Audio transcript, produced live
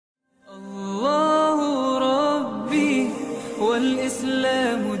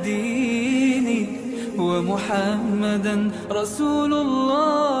والإسلام ديني ومحمدا رسول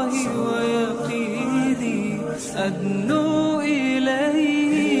الله ويقيني أدنو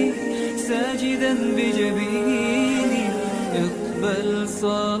إليه ساجدا بجبيني اقبل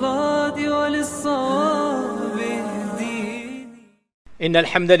صلاتي وللصواب اهديني. إن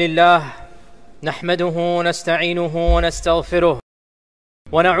الحمد لله نحمده ونستعينه ونستغفره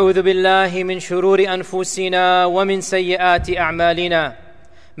ونعوذ بالله من شرور أنفسنا ومن سيئات أعمالنا.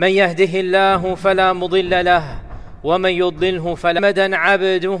 من يهده الله فلا مضل له ومن يضلله فلا محمدا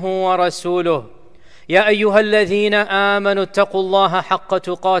عبده ورسوله. يا أيها الذين آمنوا اتقوا الله حق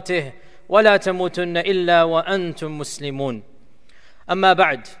تقاته ولا تموتن إلا وأنتم مسلمون. أما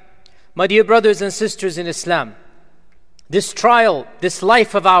بعد, my dear brothers and sisters in Islam, this trial, this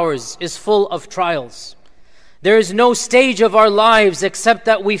life of ours is full of trials. There is no stage of our lives except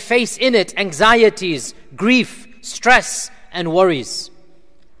that we face in it anxieties, grief, stress, and worries.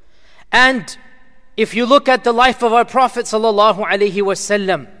 And if you look at the life of our Prophet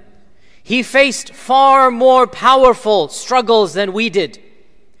ﷺ, he faced far more powerful struggles than we did.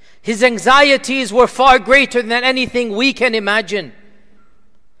 His anxieties were far greater than anything we can imagine.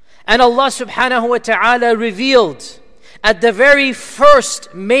 And Allah subhanahu wa ta'ala revealed at the very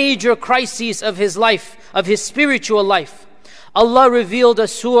first major crises of his life, of his spiritual life, Allah revealed a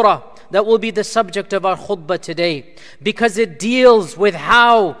surah that will be the subject of our khutbah today, because it deals with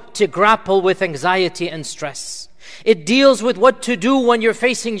how to grapple with anxiety and stress. It deals with what to do when you're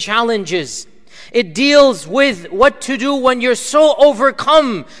facing challenges. It deals with what to do when you're so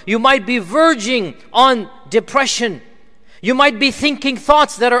overcome, you might be verging on depression. You might be thinking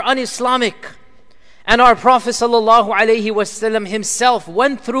thoughts that are un-Islamic. And our Prophet ﷺ himself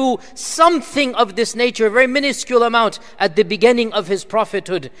went through something of this nature, a very minuscule amount, at the beginning of his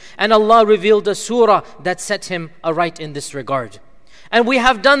prophethood. And Allah revealed a surah that set him aright in this regard. And we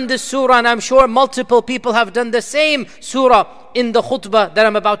have done this surah, and I'm sure multiple people have done the same surah in the khutbah that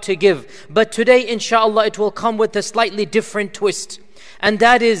I'm about to give. But today, inshallah, it will come with a slightly different twist. And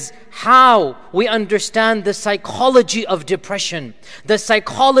that is how we understand the psychology of depression, the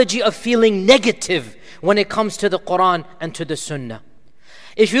psychology of feeling negative when it comes to the Quran and to the Sunnah.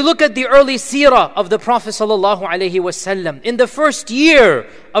 If you look at the early seerah of the Prophet ﷺ, in the first year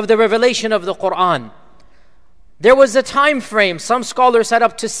of the revelation of the Quran, there was a time frame, some scholars said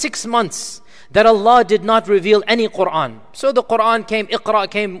up to 6 months, that Allah did not reveal any Quran. So the Quran came, Iqra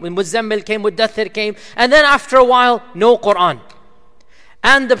came, Muzammil came, Muddathir came, and then after a while, no Quran.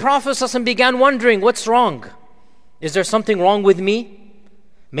 And the Prophet ﷺ began wondering, what's wrong? Is there something wrong with me?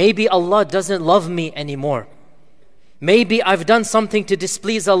 Maybe Allah doesn't love me anymore. Maybe I've done something to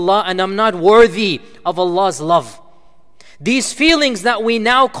displease Allah and I'm not worthy of Allah's love. These feelings that we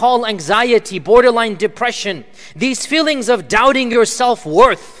now call anxiety, borderline depression, these feelings of doubting your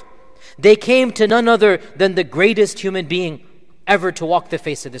self-worth, they came to none other than the greatest human being ever to walk the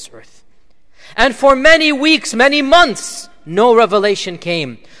face of this earth. And for many weeks, many months, no revelation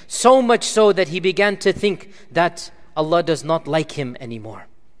came. So much so that he began to think that Allah does not like him anymore,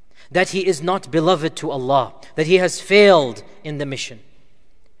 that he is not beloved to Allah, that he has failed in the mission.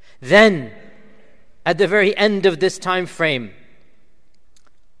 Then, at the very end of this time frame,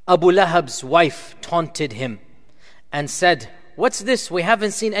 Abu Lahab's wife taunted him and said, what's this? We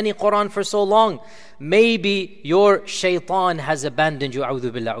haven't seen any Quran for so long. Maybe your shaitan has abandoned you.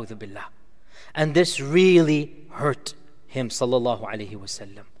 A'udhu billah, a'udhu billah. And this really hurt him, sallallahu alayhi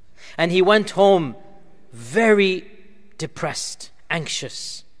wasallam. And he went home very depressed,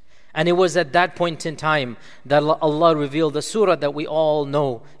 anxious. And it was at that point in time that Allah revealed the surah that we all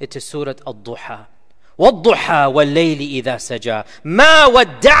know. It is Surah Al-Duha. وَالضُّحَى وَاللَّيْلِ إِذَا سَجَى مَا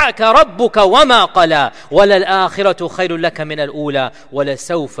وَدَّعَكَ رَبُّكَ وَمَا قَلَى وَلَلْآخِرَةُ خَيْرٌ لَكَ مِنَ الْأُولَى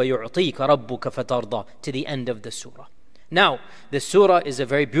وَلَسَوْفَ يُعْطِيكَ رَبُّكَ فَتَرْضَى, to the end of the surah. Now, the surah is a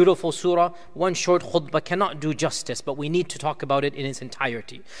very beautiful surah. One short khutbah cannot do justice, but we need to talk about it in its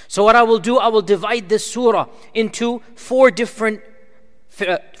entirety. So what I will do, I will divide this surah into four different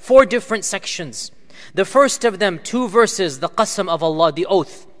sections. The first of them, 2 verses, the qasam of Allah, the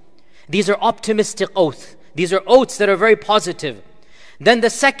oath. These are optimistic oaths. These are oaths that are very positive. Then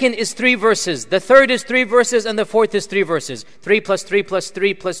the second is 3 verses. The third is 3 verses, and the fourth is 3 verses. 3 plus 3 plus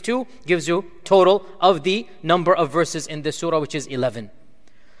 3 plus 2 gives you total of the number of verses in the surah, which is 11.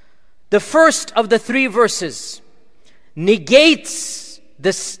 The first of the 3 verses negates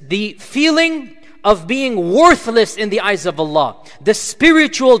the feeling of being worthless in the eyes of Allah, the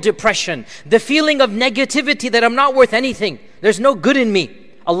spiritual depression, the feeling of negativity that I'm not worth anything, there's no good in me.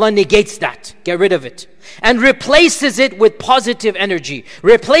 Allah negates that, get rid of it, and replaces it with positive energy,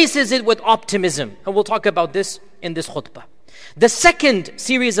 replaces it with optimism. And we'll talk about this in this khutbah. The second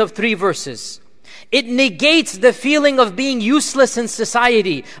series of 3 verses, it negates the feeling of being useless in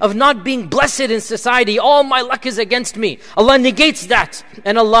society, of not being blessed in society. All my luck is against me. Allah negates that.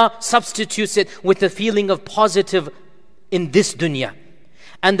 And Allah substitutes it with the feeling of positive in this dunya.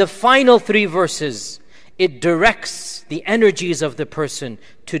 And the final 3 verses, it directs the energies of the person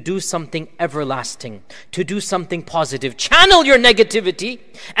to do something everlasting, to do something positive. Channel your negativity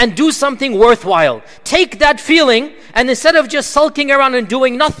and do something worthwhile. Take that feeling, and instead of just sulking around and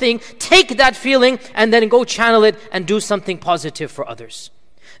doing nothing, take that feeling and then go channel it and do something positive for others.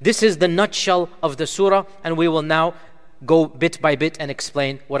 This is the nutshell of the surah, and we will now go bit by bit and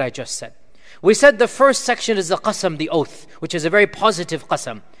explain what I just said. We said the first section is the qasam, the oath, which is a very positive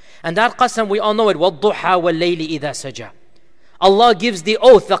qasam. And that qasam, we all know it. وَالضُّحَى وَاللَّيْلِ إِذَا سَجَى. Allah gives the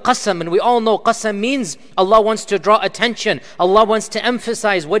oath, the qasam, and we all know qasam means Allah wants to draw attention. Allah wants to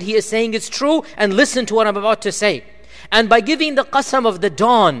emphasize what He is saying is true, and listen to what I'm about to say. And by giving the qasam of the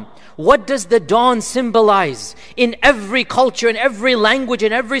dawn, what does the dawn symbolize? In every culture, in every language,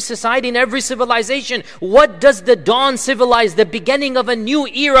 in every society, in every civilization, what does the dawn symbolize? The beginning of a new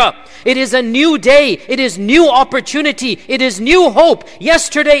era. It is a new day. It is new opportunity. It is new hope.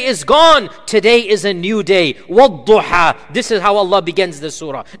 Yesterday is gone. Today is a new day. وَالضُّحَى. This is how Allah begins the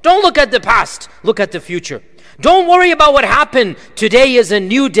surah. Don't look at the past. Look at the future. Don't worry about what happened. Today is a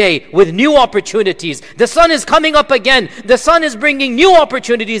new day with new opportunities. The sun is coming up again. The sun is bringing new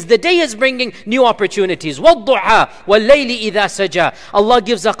opportunities. The day is bringing new opportunities. وَالضُّحَى وَاللَّيْلِ إِذَا سَجَى. Allah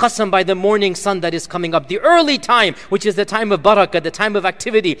gives a qasam by the morning sun that is coming up. The early time, which is the time of barakah, the time of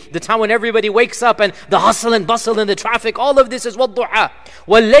activity, the time when everybody wakes up and the hustle and bustle and the traffic, all of this is وَالضُّحَى.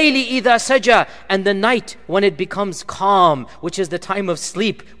 وَاللَّيْلِ إِذَا سَجَى. And the night when it becomes calm, which is the time of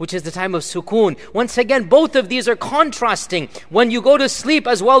sleep, which is the time of sukoon. Once again, both of these are contrasting. When you go to sleep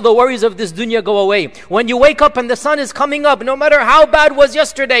as well, the worries of this dunya go away. When you wake up and the sun is coming up, no matter how bad was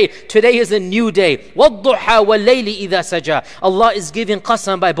yesterday, today is a new day. وَالضُّحَى وَاللَّيْلِ إِذَا سَجَى. Allah is giving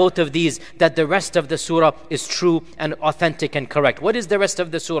qasam by both of these, that the rest of the surah is true and authentic and correct. What is the rest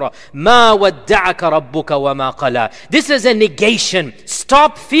of the surah? مَا وَدَّعَكَ رَبُّكَ وَمَا قَلَى. This is a negation.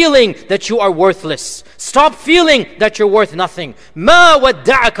 Stop feeling that you are worthless. Stop feeling that you're worth nothing. مَا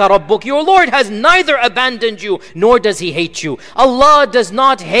وَدَّعَكَ رَبُّكَ. Your Lord has neither abandoned you, nor does He hate you. Allah does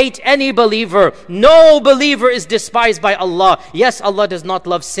not hate any believer. No believer is despised by Allah. Yes, Allah does not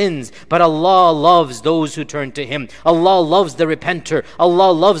love sins, but Allah loves those who turn to Him. Allah loves the repenter.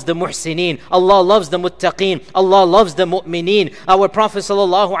 Allah loves the muhsineen. Allah loves the muttaqeen. Allah loves the mu'mineen. Our Prophet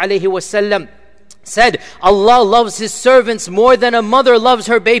ﷺ said, Allah loves His servants more than a mother loves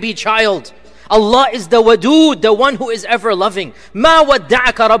her baby child. Allah is the Wadud, the one who is ever loving. مَا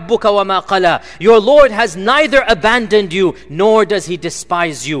وَدَّعَكَ رَبُّكَ وَمَا قَلَى. Your Lord has neither abandoned you, nor does He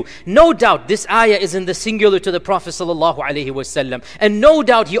despise you. No doubt this ayah is in the singular to the Prophet ﷺ, and no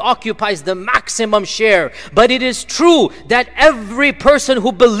doubt he occupies the maximum share. But it is true that every person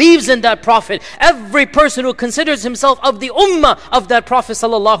who believes in that Prophet, every person who considers himself of the ummah of that Prophet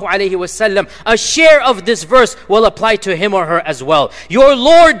ﷺ, a share of this verse will apply to him or her as well. Your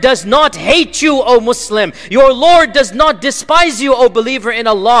Lord does not hate you, O Muslim. Your Lord does not despise you, O believer in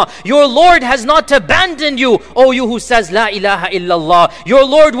Allah. Your Lord has not abandoned you, O you who says La ilaha illallah. Your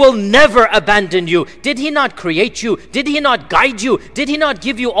Lord will never abandon you. Did He not create you? Did He not guide you? Did He not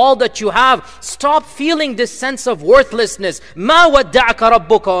give you all that you have? Stop feeling this sense of worthlessness. Ma wadda'aka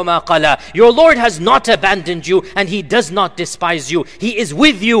rabbuka wa ma qala. Your Lord has not abandoned you, and He does not despise you. He is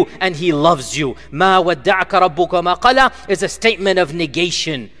with you and He loves you. Ma wadda'aka rabbuka wa ma qala is a statement of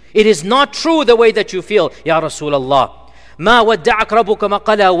negation. It is not true the way that you feel. Ya Rasulullah. ما ودعك ربك ما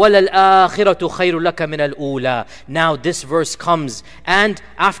قلى وللآخرة خير لك من الأولى. Now this verse comes, and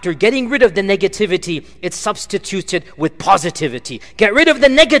after getting rid of the negativity, it's substituted with positivity. Get rid of the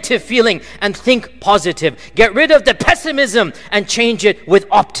negative feeling and think positive. Get rid of the pessimism and change it with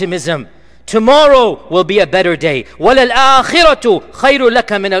optimism. Tomorrow will be a better day. وَلَلْآخِرَةُ خَيْرٌ لَكَ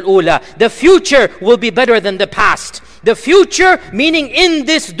مِنَ الْأُولَى. The future will be better than the past. The future, meaning in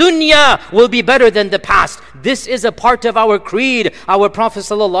this dunya, will be better than the past. This is a part of our creed. Our Prophet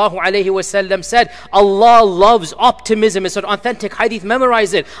ﷺ said, Allah loves optimism. It's an authentic hadith,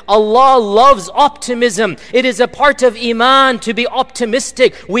 memorize it. Allah loves optimism. It is a part of Iman to be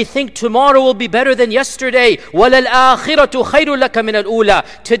optimistic. We think tomorrow will be better than yesterday. وَلَلْآخِرَةُ خَيْرٌ لَكَ مِنَ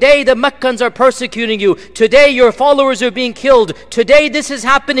الْأُولَى. Today the Meccans are persecuting you. Today your followers are being killed. Today this is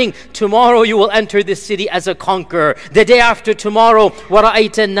happening. Tomorrow you will enter this city as a conqueror. The day after tomorrow,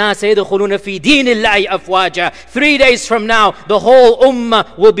 وَرَأَيْتَ النَّاسَ يَدْخُلُونَ فِي دِينِ اللَّهِ أَفْوَاجًا. أَفْوَاجًا. 3 days from now, the whole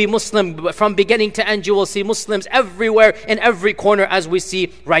ummah will be Muslim. From beginning to end, you will see Muslims everywhere, in every corner, as we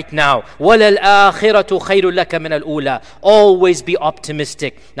see right now. وَلَلْآخِرَةُ خَيْرٌ لَكَ مِنَ الْأُولَى. Always be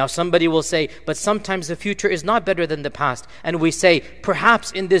optimistic. Now somebody will say, but sometimes the future is not better than the past. And we say,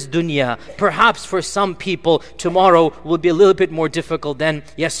 perhaps in this dunya, perhaps for some people, tomorrow will be a little bit more difficult than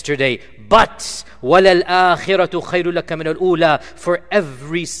yesterday. But وَلَلْآخِرَةُ خَيْرٌ لَكَ مِنَ الْأُولَى. For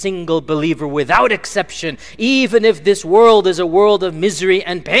every single believer, without exception, even if this world is a world of misery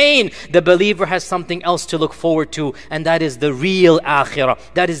and pain, the believer has something else to look forward to, and that is the real akhirah.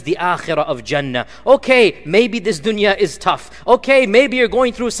 That is the akhirah of Jannah. Okay, maybe this dunya is tough. Okay, maybe you're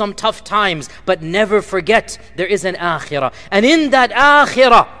going through some tough times, but never forget there is an akhirah. And in that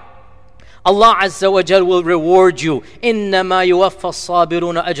akhirah, Allah Azza wa Jal will reward you. إِنَّمَا يُوَفَّى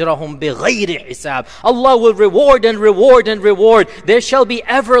الصَّابِرُونَ أَجْرَهُمْ بِغَيْرِ حِسَابٍ. Allah will reward and reward and reward. There shall be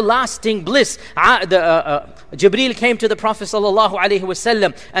everlasting bliss. Jibreel came to the Prophet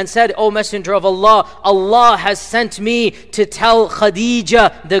ﷺ and said, O Messenger of Allah, Allah has sent me to tell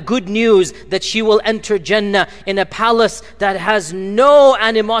Khadija the good news that she will enter Jannah in a palace that has no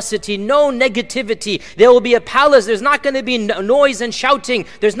animosity, no negativity. There will be a palace, there's not going to be noise and shouting,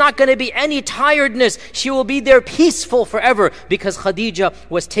 there's not going to be any tiredness. She will be there peaceful forever, because Khadija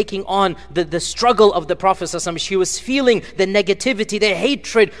was taking on the struggle of the Prophet ﷺ. She was feeling the negativity, the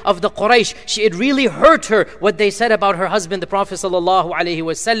hatred of the Quraysh. It really hurt her what they said about her husband, the Prophet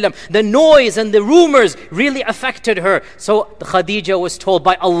ﷺ. The noise and the rumors really affected her. So Khadija was told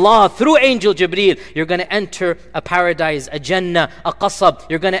by Allah through Angel Jibreel, you're going to enter a paradise, a Jannah, a qasab.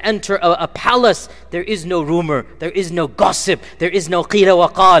 You're going to enter a palace. There is no rumor, there is no gossip, there is no qila wa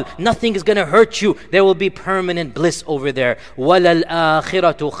qal. Nothing is going to hurt you. There will be permanent bliss over there.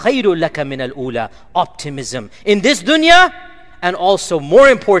 وَلَلْآخِرَةُ خَيْرٌ لَكَ مِنَ الْأُولَى. Optimism in this dunya, and also more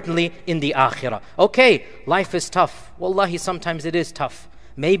importantly in the akhirah. Okay, life is tough. Wallahi, sometimes it is tough.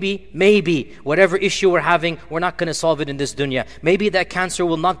 Maybe, whatever issue we're having, we're not going to solve it in this dunya. Maybe that cancer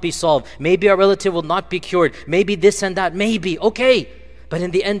will not be solved. Maybe our relative will not be cured. Maybe this and that. Maybe, okay. But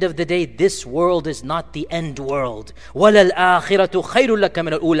in the end of the day, this world is not the end world. وَلَلْآخِرَةُ خَيْرٌ لَكَ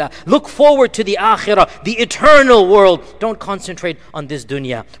مِنَ الْأُولَى. Look forward to the akhirah, the eternal world. Don't concentrate on this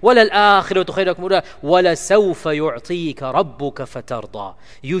dunya. وَلَلْآخِرَةُ خَيْرٌ لَكَ مِنَ الْأُولَى وَلَسَوْفَ يُعْطِيكَ رَبُّكَ فَتَرْضَى.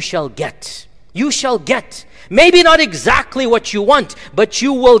 You shall get. Maybe not exactly what you want, but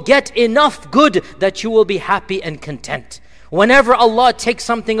you will get enough good that you will be happy and content. Whenever Allah takes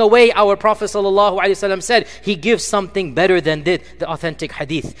something away, our Prophet ﷺ said, He gives something better than the authentic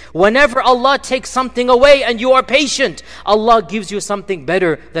hadith. Whenever Allah takes something away and you are patient, Allah gives you something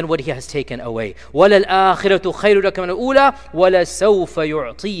better than what He has taken away. وَلَلْآخِرَةُ خَيْرٌ لَكَ مِنَ الْأُولَى وَلَسَوْفَ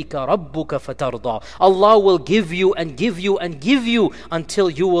يُعْطِيكَ رَبُّكَ فَتَرْضَى. Allah will give you and give you and give you until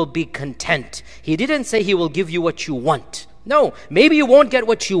you will be content. He didn't say He will give you what you want. No, maybe you won't get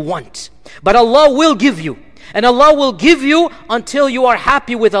what you want, but Allah will give you. And Allah will give you until you are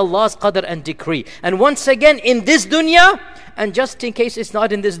happy with Allah's qadr and decree. And once again, in this dunya, and just in case it's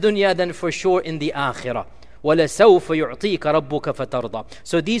not in this dunya, then for sure in the akhirah. وَلَسَوْفَ يُعْطِيكَ رَبُّكَ فَتَرْضَى.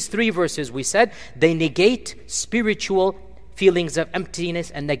 So these three verses we said, they negate spiritual feelings of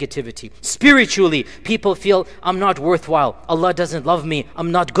emptiness and negativity. Spiritually, people feel, I'm not worthwhile. Allah doesn't love me.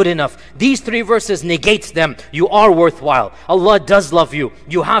 I'm not good enough. These three verses negates them. You are worthwhile. Allah does love you.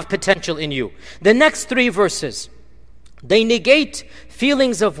 You have potential in you. The next three verses, they negate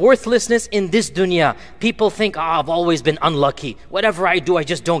feelings of worthlessness in this dunya. People think, I've always been unlucky. Whatever I do, I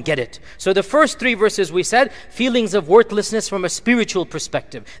just don't get it. So the first three verses we said, feelings of worthlessness from a spiritual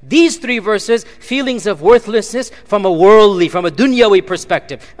perspective. These three verses, feelings of worthlessness from a worldly, from a dunyawi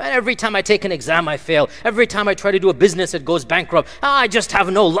perspective. And every time I take an exam, I fail. Every time I try to do a business, it goes bankrupt. I just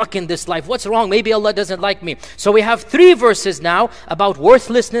have no luck in this life. What's wrong? Maybe Allah doesn't like me. So we have three verses now about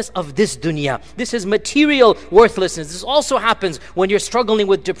worthlessness of this dunya. This is material worthlessness. This also happens when you're struggling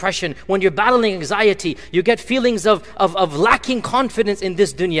with depression, when you're battling anxiety, you get feelings of lacking confidence in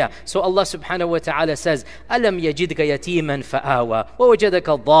this dunya. So Allah subhanahu wa ta'ala says, أَلَمْ يَجِدْكَ يَتِيمًا فَآوَى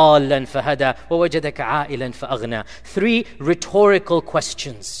وَوَجَدَكَ ضَالًا فَهَدَى وَوَجَدَكَ عَائِلًا فَأَغْنَى. Three rhetorical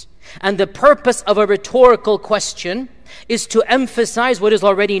questions. And the purpose of a rhetorical question is to emphasize what is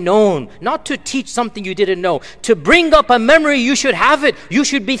already known, not to teach something you didn't know, to bring up a memory. You should have it, you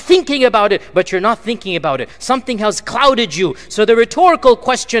should be thinking about it, but you're not thinking about it. Something has clouded you. So the rhetorical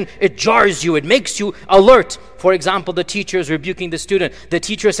question, it jars you, it makes you alert. For example, the teacher is rebuking the student. The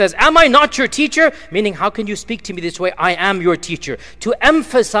teacher says, am I not your teacher? Meaning, how can you speak to me this way? I am your teacher. To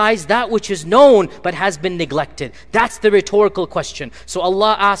emphasize that which is known but has been neglected. That's the rhetorical question. So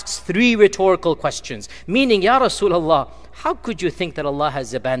Allah asks three rhetorical questions. Meaning, Ya Rasulullah, Rasulullah, how could you think that Allah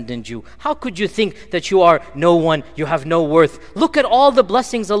has abandoned you? How could you think that you are no one, you have no worth? Look at all the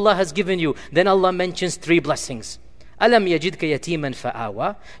blessings Allah has given you. Then Allah mentions 3 blessings. Alam yajidka yatiman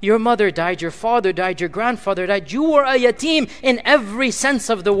fa'awa. Your mother died, your father died, your grandfather died. You were a yatim in every sense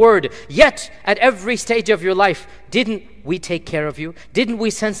of the word. Yet, at every stage of your life, didn't we take care of you? Didn't we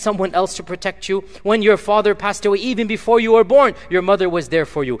send someone else to protect you? When your father passed away, even before you were born, your mother was there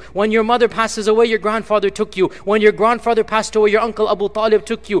for you. When your mother passes away, your grandfather took you. When your grandfather passed away, your uncle Abu Talib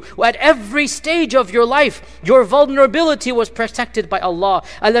took you. At every stage of your life, your vulnerability was protected by Allah.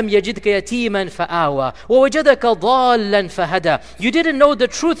 Alam yajidka yatiman fa'awa wa wajadaka dhallan fahada. You didn't know the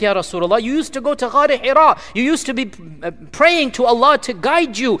truth, Ya Rasulullah. You used to go to Ghar Hira. You used to be praying to Allah to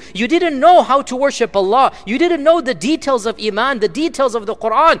guide you. You didn't know how to worship Allah. You didn't know the details of Iman, the details of the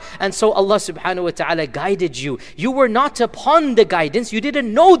Quran. And so Allah subhanahu wa ta'ala guided you. You were not upon the guidance. You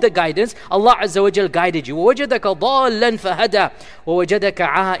didn't know the guidance. Allah Azza wa Jal guided you. وَوَجَدَكَ ضَالًّا فَهَدَى وَوَجَدَكَ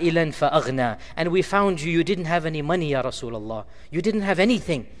عَائِلًا فَأَغْنَى. And we found you didn't have any money, Ya Rasulullah. You didn't have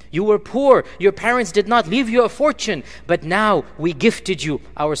anything. You were poor. Your parents did not leave you a fortune. But now we gifted you.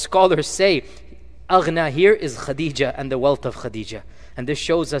 Our scholars say, Aghna here is Khadija and the wealth of Khadija. And this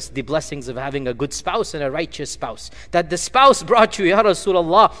shows us the blessings of having a good spouse and a righteous spouse. That the spouse brought you, Ya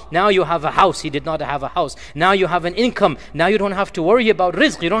Rasulullah, now you have a house. He did not have a house. Now you have an income. Now you don't have to worry about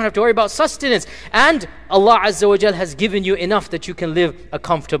rizq. You don't have to worry about sustenance. And Allah Azza wa Jal has given you enough that you can live a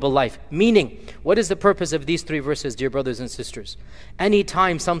comfortable life. Meaning, what is the purpose of these 3 verses, dear brothers and sisters?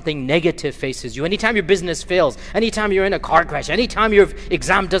 Anytime something negative faces you, anytime your business fails, anytime you're in a car crash, anytime your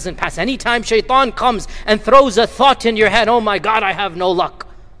exam doesn't pass, anytime shaitan comes and throws a thought in your head, oh my God, I have no luck.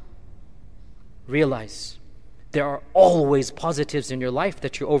 Realize there are always positives in your life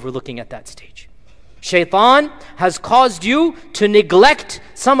that you're overlooking at that stage. Shaitan has caused you to neglect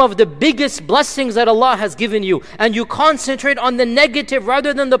some of the biggest blessings that Allah has given you, and you concentrate on the negative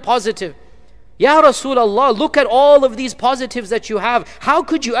rather than the positive. Ya Rasulullah, look at all of these positives that you have. How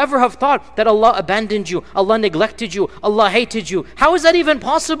could you ever have thought that Allah abandoned you, Allah neglected you, Allah hated you? How is that even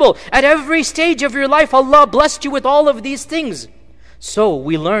possible? At every stage of your life, Allah blessed you with all of these things. So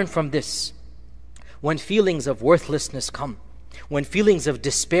we learn from this, when feelings of worthlessness come, when feelings of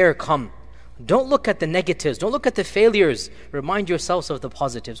despair come, don't look at the negatives, don't look at the failures. Remind yourselves of the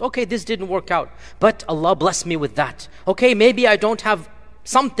positives. Okay, this didn't work out, but Allah blessed me with that. Okay, maybe I don't have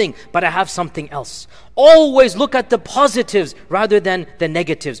something, but I have something else. Always look at the positives rather than the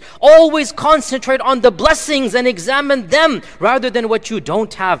negatives. Always concentrate on the blessings and examine them rather than what you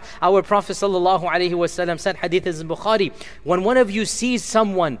don't have. Our Prophet ﷺ said, hadith is in Bukhari, when one of you sees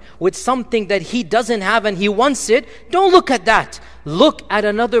someone with something that he doesn't have and he wants it, don't look at that. Look at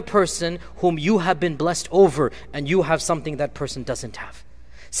another person whom you have been blessed over and you have something that person doesn't have.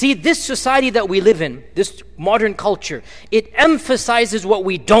 See, this society that we live in, this modern culture, it emphasizes what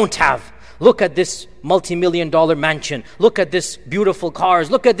we don't have. Look at this multi-million-dollar mansion. Look at this beautiful cars.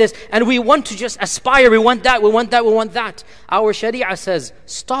 Look at this. And we want to just aspire. We want that, we want that, we want that. Our Sharia says,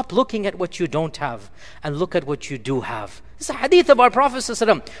 stop looking at what you don't have and look at what you do have. This is a hadith of our Prophet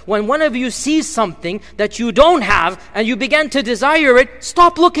ﷺ. When one of you sees something that you don't have and you begin to desire it,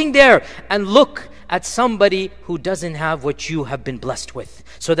 stop looking there and look at somebody who doesn't have what you have been blessed with,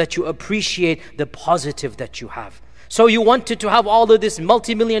 so that you appreciate the positive that you have. So you wanted to have all of this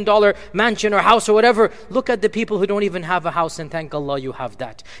multi-million-dollar mansion or house or whatever. Look at the people who don't even have a house and thank Allah you have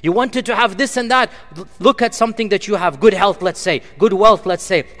that. You wanted to have this and that. Look at something that you have. Good health, let's say. Good wealth, let's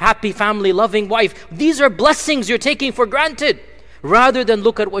say. Happy family, loving wife. These are blessings you're taking for granted. Rather than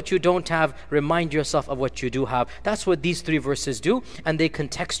look at what you don't have, remind yourself of what you do have. That's what these 3 verses do, and they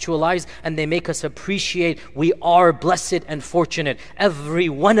contextualize and they make us appreciate we are blessed and fortunate. Every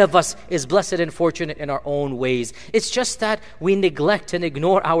one of us is blessed and fortunate in our own ways. It's just that we neglect and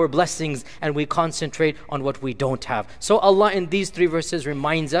ignore our blessings and we concentrate on what we don't have. So Allah in these 3 verses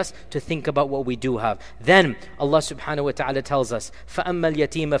reminds us to think about what we do have. Then Allah subhanahu wa ta'ala tells us, فَأَمَّا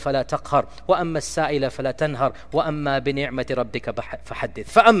الْيَتِيمَ فَلَا تَقْهَرْ وَأَمَّا السَّائِلَ فَلَا تَنْهَرْ وَأَمَّا بِنِعْمَةِ رَبِّكَ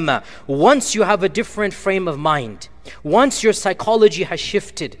فَحَدِّثْ. فَأَمَّا, once you have a different frame of mind, once your psychology has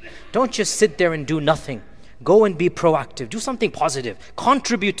shifted, don't just sit there and do nothing. Go and be proactive. Do something positive.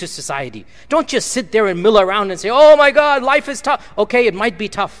 Contribute to society. Don't just sit there and mill around and say, oh my God, life is tough. Okay, it might be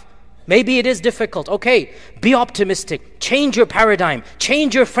tough. Maybe it is difficult. Okay, be optimistic. Change your paradigm.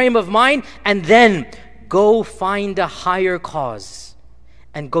 Change your frame of mind, and then go find a higher cause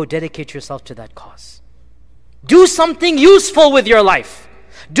and go dedicate yourself to that cause. Do something useful with your life.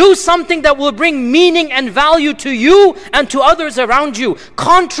 Do something that will bring meaning and value to you and to others around you.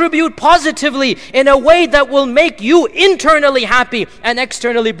 Contribute positively in a way that will make you internally happy and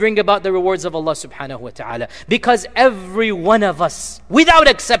externally bring about the rewards of Allah subhanahu wa ta'ala. Because every one of us, without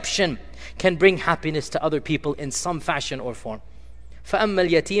exception, can bring happiness to other people in some fashion or form. فأما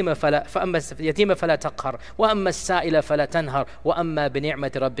اليتيم فلا تقهر وأما السائل فلا تنهر وأما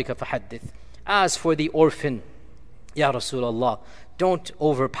بنعمة ربك فحدث. As for the orphan, Ya Rasulullah, don't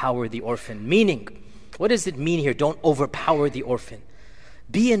overpower the orphan. Meaning, what does it mean here? Don't overpower the orphan.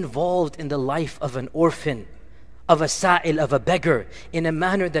 Be involved in the life of an orphan, of a sa'il, of a beggar, in a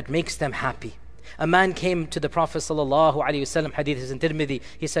manner that makes them happy. A man came to the Prophet ﷺ, hadith is in Tirmidhi.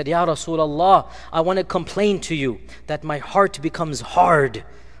 He said, Ya Rasulullah, I want to complain to you that my heart becomes hard.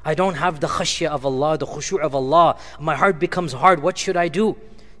 I don't have the khashya of Allah, the khushu' of Allah. My heart becomes hard. What should I do?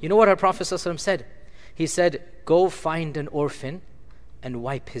 You know what our Prophet ﷺ said? He said, go find an orphan and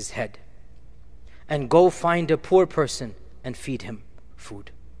wipe his head. And go find a poor person and feed him food.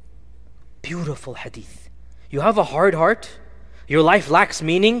 Beautiful hadith. You have a hard heart. Your life lacks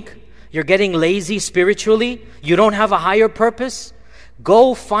meaning. You're getting lazy spiritually. You don't have a higher purpose.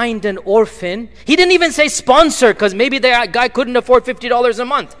 Go find an orphan. He didn't even say sponsor, because maybe the guy couldn't afford $50 a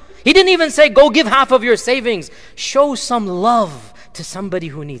month. He didn't even say go give half of your savings. Show some love to somebody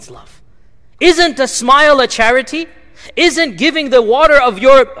who needs love. Isn't a smile a charity? Isn't giving the water of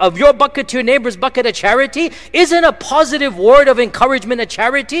your bucket to your neighbor's bucket a charity? Isn't a positive word of encouragement a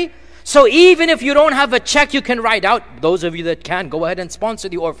charity? So even if you don't have a check you can write out, those of you that can, go ahead and sponsor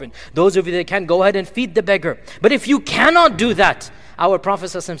the orphan. Those of you that can, go ahead and feed the beggar. But if you cannot do that, our Prophet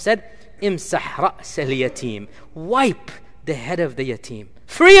ﷺ said, Imsah ra's al-yatim. Wipe the head of the yatim.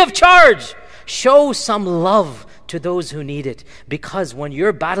 Free of charge. Show some love to those who need it. Because when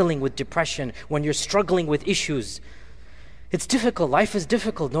you're battling with depression, when you're struggling with issues, it's difficult. Life is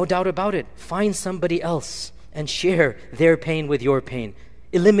difficult, no doubt about it. Find somebody else and share their pain with your pain.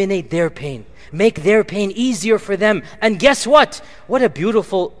 Eliminate their pain. Make their pain easier for them. And guess what? What a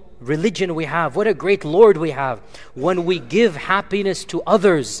beautiful religion we have. What a great Lord we have. When we give happiness to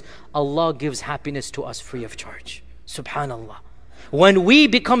others, Allah gives happiness to us free of charge. Subhanallah. When we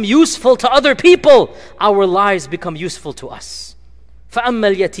become useful to other people, our lives become useful to us.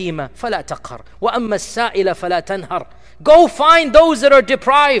 فَأَمَّا الْيَتِيمَ فَلَا تَقْهَرْ وَأَمَّا السَّائِلَ فَلَا تَنْهَرْ. Go find those that are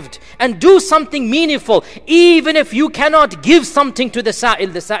deprived and do something meaningful. Even if you cannot give something to the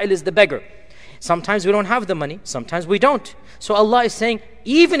sa'il is the beggar. Sometimes we don't have the money, sometimes we don't. So Allah is saying,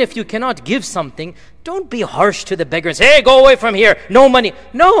 even if you cannot give something, don't be harsh to the beggar and say, hey, go away from here, no money.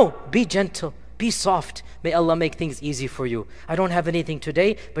 No, be gentle, be soft. May Allah make things easy for you. I don't have anything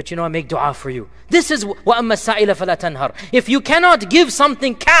today, but I make dua for you. This is وَأَمَّا السَّائِلَ فَلَا تَنْهَرْ. If you cannot give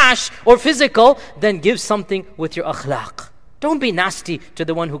something cash or physical, then give something with your akhlaq. Don't be nasty to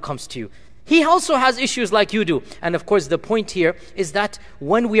the one who comes to you. He also has issues like you do. And of course the point here is that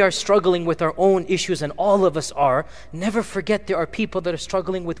when we are struggling with our own issues, and all of us are, never forget there are people that are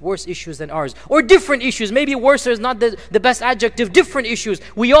struggling with worse issues than ours. Or different issues. Maybe worse is not the best adjective. Different issues.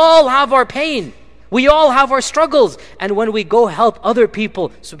 We all have our pain. We all have our struggles. And when we go help other people,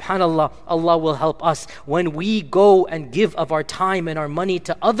 subhanallah, Allah will help us. When we go and give of our time and our money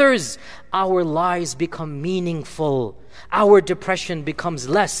to others, our lives become meaningful. Our depression becomes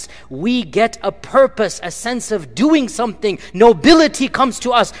less. We get a purpose, a sense of doing something. Nobility comes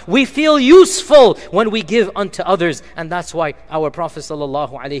to us. We feel useful when we give unto others. And that's why our Prophet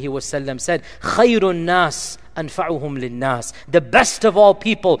ﷺ said, خَيْرُ النَّاسِ أَنْفَعُهُمْ لِلنَّاسِ. The best of all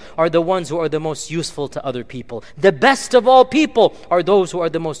people are the ones who are the most useful to other people. The best of all people are those who are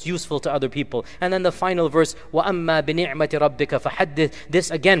the most useful to other people. And then the final verse, وَأَمَّا بِنِعْمَةِ رَبِّكَ فَحَدِّثْ.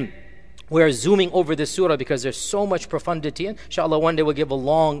 This again, we are zooming over this surah because there's so much profundity. And inshallah, one day we'll give a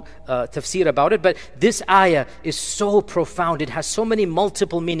long tafsir about it. But this ayah is so profound. It has so many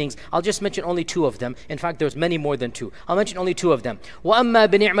multiple meanings. I'll just mention only two of them. In fact, there's many more than two. I'll mention only two of them. وَأَمَّا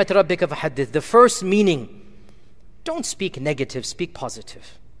بِنِعْمَةِ رَبِّكَ فَحَدِّثْ. The first meaning, don't speak negative, speak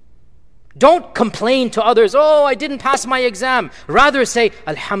positive. Don't complain to others, oh, I didn't pass my exam. Rather say,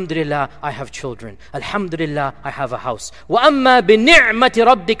 Alhamdulillah, I have children. Alhamdulillah, I have a house. وَأَمَّا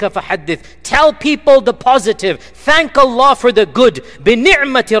بِنِعْمَةِ رَبِّكَ فَحَدِّثْ. Tell people the positive. Thank Allah for the good.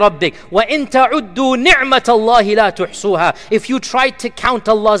 بِنِعْمَةِ رَبِّكَ وَإِن تَعُدُّوا نِعْمَةَ اللَّهِ لَا تُحْصُوهَا. If you try to count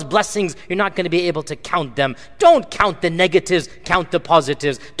Allah's blessings, you're not going to be able to count them. Don't count the negatives, count the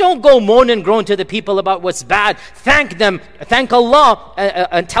positives. Don't go moan and groan to the people about what's bad. Thank them, thank Allah,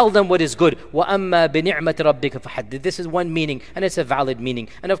 and tell them what is good. good. وَأَمَّا بِنِعْمَةِ رَبِّكَ فَحَدِّثْ. This is one meaning, and it's a valid meaning.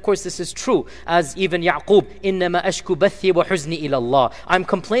 And of course, this is true, as even Yaqub, إِنَّمَا أَشْكُ بَثِّي وَحُزْنِي إِلَى اللَّهِ. I'm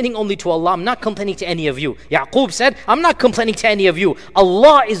complaining only to Allah. I'm not complaining to any of you. Yaqub said, I'm not complaining to any of you.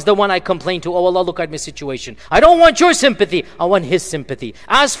 Allah is the one I complain to. Oh Allah, look at my situation. I don't want your sympathy. I want His sympathy.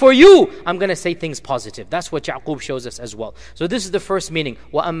 As for you, I'm going to say things positive. That's what Yaqub shows us as well. So this is the first meaning.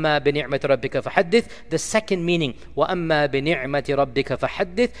 وَأَمَّا بِنِعْمَةِ رَبِّكَ فَحَدِّثْ. The second meaning, وَأَمَّا بِنِعْمَةِ رَبِّكَ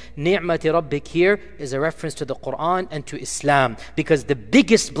فَحَدِّثْ. نِعْمَةِ رَبِّكَ here is a reference to the Quran and to Islam, because the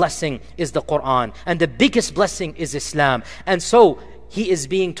biggest blessing is the Quran and the biggest blessing is Islam. And so he is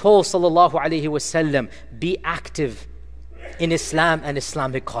being told, sallallahu alaihi wasallam, be active in Islam and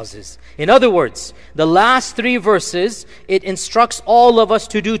Islamic causes. In other words, the last 3 verses, it instructs all of us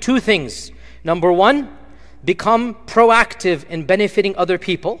to do 2 things. Number 1, become proactive in benefiting other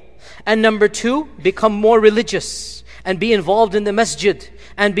people. And number 2, become more religious and be involved in the masjid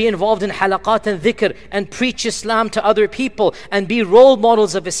and be involved in halaqat and dhikr and preach Islam to other people and be role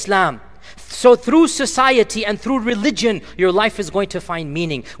models of Islam. So through society and through religion, your life is going to find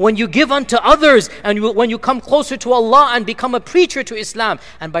meaning. When you give unto others and when you come closer to Allah and become a preacher to Islam,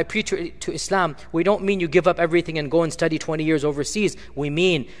 and by preacher to Islam, we don't mean you give up everything and go and study 20 years overseas. We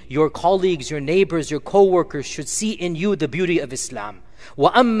mean your colleagues, your neighbors, your co-workers should see in you the beauty of Islam.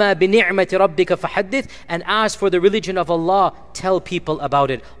 وَأَمَّا بِنِعْمَةِ رَبِّكَ فَحَدِّثْ. And as for the religion of Allah, tell people about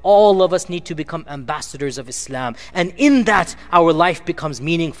it. All of us need to become ambassadors of Islam. And in that, our life becomes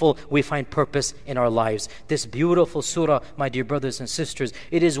meaningful. We find purpose in our lives. This beautiful surah, my dear brothers and sisters,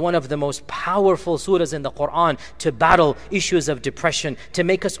 it is one of the most powerful surahs in the Quran to battle issues of depression, to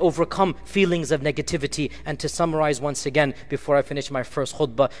make us overcome feelings of negativity. And to summarize once again, before I finish my first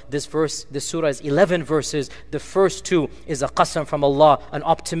khutbah, this surah is 11 verses. The first 2 is a qasam from Allah, an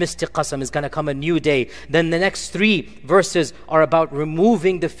optimistic qasam, is going to come a new day. Then the next 3 verses are about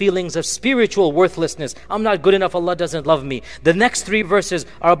removing the feelings of spiritual worthlessness. I'm not good enough, Allah doesn't love me. The next 3 verses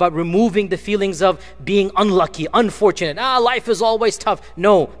are about removing the feelings of being unlucky, unfortunate. Life is always tough.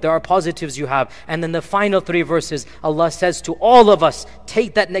 No, there are positives you have. And then the final 3 verses, Allah says to all of us,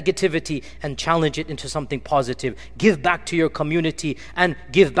 take that negativity and challenge it into something positive. Give back to your community and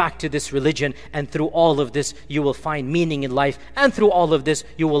give back to this religion. And through all of this, you will find meaning in life. And through all of this,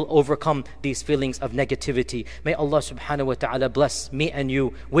 you will overcome these feelings of negativity. May Allah subhanahu wa ta'ala bless me and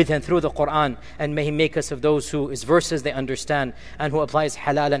you with and through the Quran, and may He make us of those who His verses they understand and who applies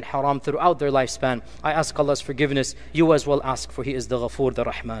halal and haram throughout their lifespan. I ask Allah's forgiveness. You as well ask, for He is the Ghafoor, the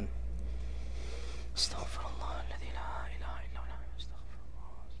Rahman.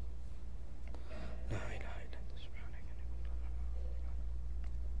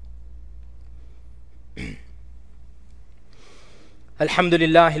 الحمد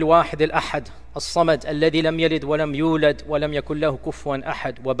لله الواحد الأحد الصمد الذي لم يلد ولم يولد ولم يكن له كفوا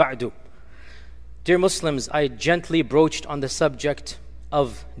أحد وبعد. Dear Muslims, I gently broached on the subject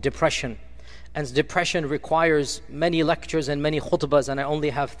of depression. And depression requires many lectures and many khutbahs, and I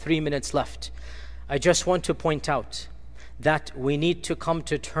only have 3 minutes left. I just want to point out that we need to come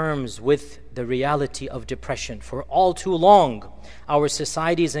to terms with the reality of depression. For all too long, our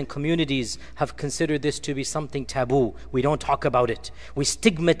societies and communities have considered this to be something taboo. We don't talk about it. We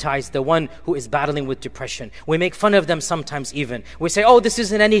stigmatize the one who is battling with depression. We make fun of them sometimes even. We say, oh, this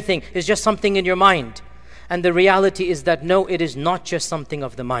isn't anything. It's just something in your mind. And the reality is that no, it is not just something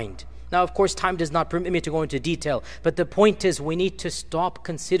of the mind. Now, of course, time does not permit me to go into detail. But the point is, we need to stop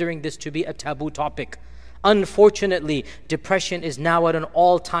considering this to be a taboo topic. Unfortunately, depression is now at an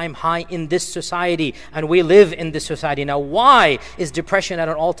all-time high in this society, and we live in this society. Now, why is depression at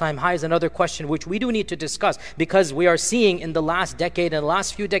an all-time high is another question which we do need to discuss, because we are seeing in the last decade and the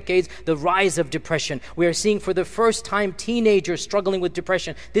last few decades the rise of depression. We are seeing for the first time teenagers struggling with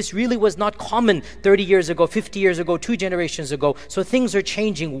depression. This really was not common 30 years ago, 50 years ago, 2 generations ago. So things are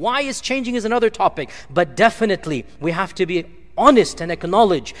changing. Why is changing is another topic, but definitely we have to be honest and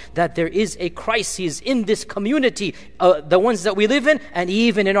acknowledge that there is a crisis in this community, the ones that we live in, and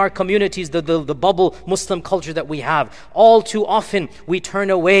even in our communities, the bubble Muslim culture that we have. All too often we turn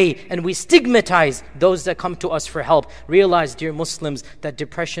away and we stigmatize those that come to us for help. Realize, dear Muslims, that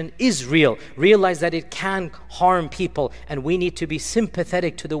depression is real. Realize that it can harm people, and we need to be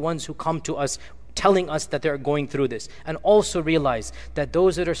sympathetic to the ones who come to us telling us that they're going through this. And also realize that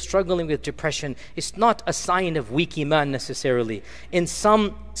those that are struggling with depression, it's not a sign of weak iman necessarily. In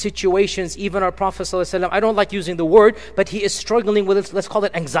some situations, even our Prophet ﷺ, I don't like using the word, but he is struggling with, let's call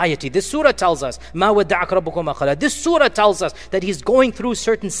it anxiety. This surah tells us, مَا وَدَّعَكَ رَبُّكَ مَا قَلَى. This surah tells us that he's going through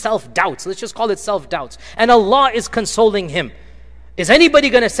certain self-doubts. Let's just call it self-doubts. And Allah is consoling him. Is anybody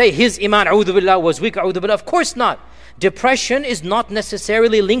going to say his iman, a'udhu billah, was weak, a'udhu billah? Of course not. Depression is not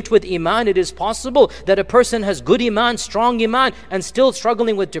necessarily linked with Iman. It is possible that a person has good Iman, strong Iman, and still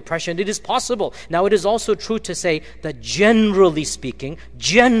struggling with depression. It is possible. Now, it is also true to say that generally speaking,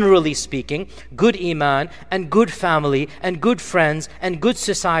 good Iman and good family and good friends and good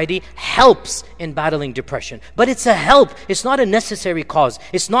society helps in battling depression. But it's a help. It's not a necessary cause.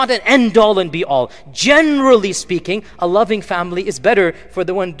 It's not an end-all and be-all. Generally speaking, a loving family is better for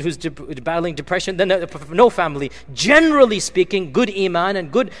the one who's battling depression than no family. Generally speaking, good Iman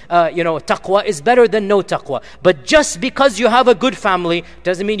and good taqwa is better than no taqwa. But just because you have a good family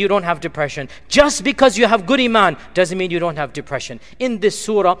doesn't mean you don't have depression. Just because you have good Iman doesn't mean you don't have depression. In this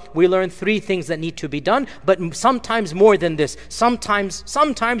surah, we learn 3 things that need to be done, but sometimes more than this.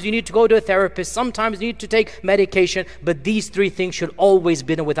 Sometimes you need to go to a therapist. Sometimes you need to take medication. But these 3 things should always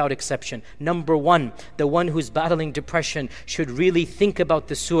be done without exception. Number 1, the one who's battling depression should really think about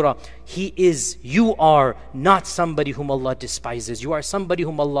the surah. You are not somebody whom Allah despises. You are somebody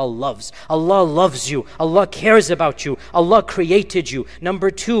whom Allah loves. Allah loves you. Allah cares about you. Allah created you.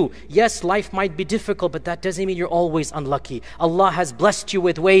 Number 2, yes, life might be difficult, but that doesn't mean you're always unlucky. Allah has blessed you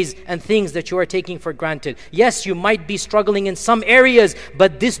with ways and things that you are taking for granted. Yes, you might be struggling in some areas,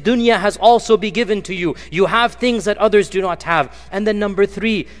 but this dunya has also been given to you. You have things that others do not have. And then number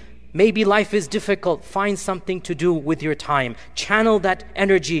 3, maybe life is difficult. Find something to do with your time. Channel that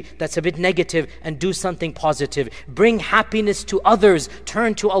energy that's a bit negative and do something positive. Bring happiness to others.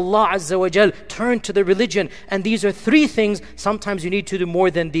 Turn to Allah Azza wa Jal. Turn to the religion. And these are 3 things. Sometimes you need to do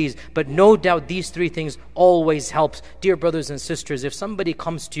more than these. But no doubt these 3 things always helps. Dear brothers and sisters, if somebody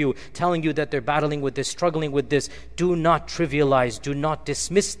comes to you telling you that they're battling with this, struggling with this, do not trivialize. Do not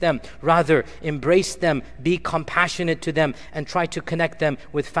dismiss them. Rather, embrace them. Be compassionate to them and try to connect them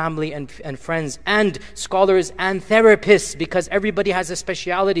with family and friends and scholars and therapists, because everybody has a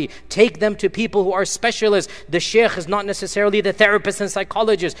speciality. Take them to people who are specialists. The sheikh is not necessarily the therapist and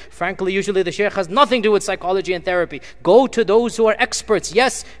psychologist. Frankly, usually the sheikh has nothing to do with psychology and therapy. Go to those who are experts.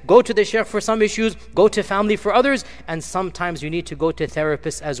 Yes, go to the sheikh for some issues, go to family for others, and sometimes you need to go to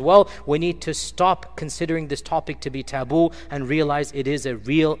therapists as well. We need to stop considering this topic to be taboo and realize it is a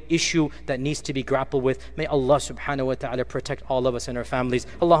real issue that needs to be grappled with. May Allah subhanahu wa ta'ala protect all of us and our families.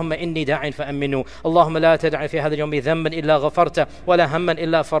 Allahumma inni da'in fa'aminu. Allahumma la tad'a fi hadha al-yawmi dhanban illa ghafarta, wa la hamman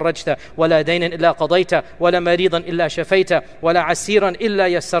illa farajta, wa la daynan illa qadayta, wa la maridan illa shafayta, wa la asiran illa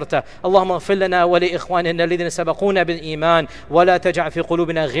yassarta. Allahumma ighfir lana wa li ikhwanina alladhina sabaquna bil iman, wa la taj'a fi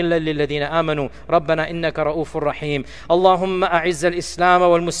qulubina ghillan lil ladhina amanu. Rabbana innaka ra'ufur rahim. Allahumma a'izz al-islam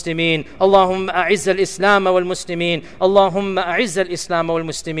wal muslimin. Allahumma a'izz al-islam wal muslimin. Allahumma a'izz al-islam wal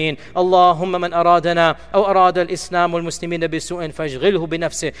muslimin. Allahumma man aradana aw arada al-islam wal muslimin bisu'in fashghilhu bi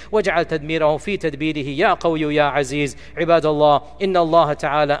nafsihi واجعل تدميره في تدبيره يا قوي يا عزيز. عباد الله، إن الله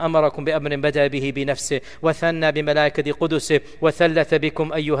تعالى أمركم بأمر بدأ به بنفسه وثنى بملائكة قدسه وثلث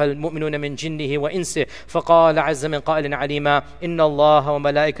بكم أيها المؤمنون من جنه وإنسه، فقال عز من قائل عليما: إن الله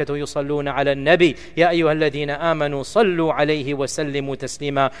وملائكته يصلون على النبي يا أيها الذين آمنوا صلوا عليه وسلموا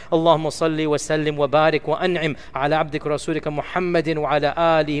تسليما. اللهم صل وسلم وبارك وأنعم على عبدك ورسولك محمد وعلى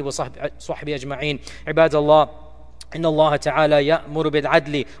آله وصحبه أجمعين. عباد الله، إن الله تعالى يأمر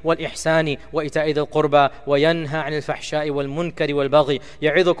بالعدل والإحسان وإيتاء ذي القربى وينهى عن الفحشاء والمنكر والبغي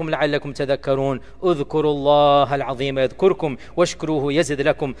يعظكم لعلكم تذكرون. اذكروا الله العظيم يذكركم واشكروه يزد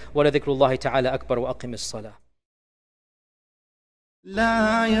لكم ولذكر الله تعالى أكبر. وأقم الصلاة.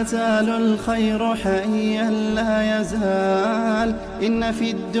 لا يزال الخير حيا لا يزال، إن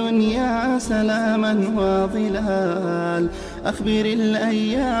في الدنيا سلاما وظلال. أخبر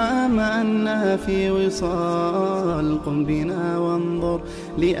الأيام أنها في وصال، قم بنا وانظر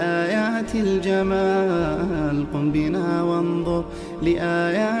لآيات الجمال، قم بنا وانظر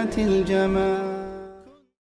لآيات الجمال.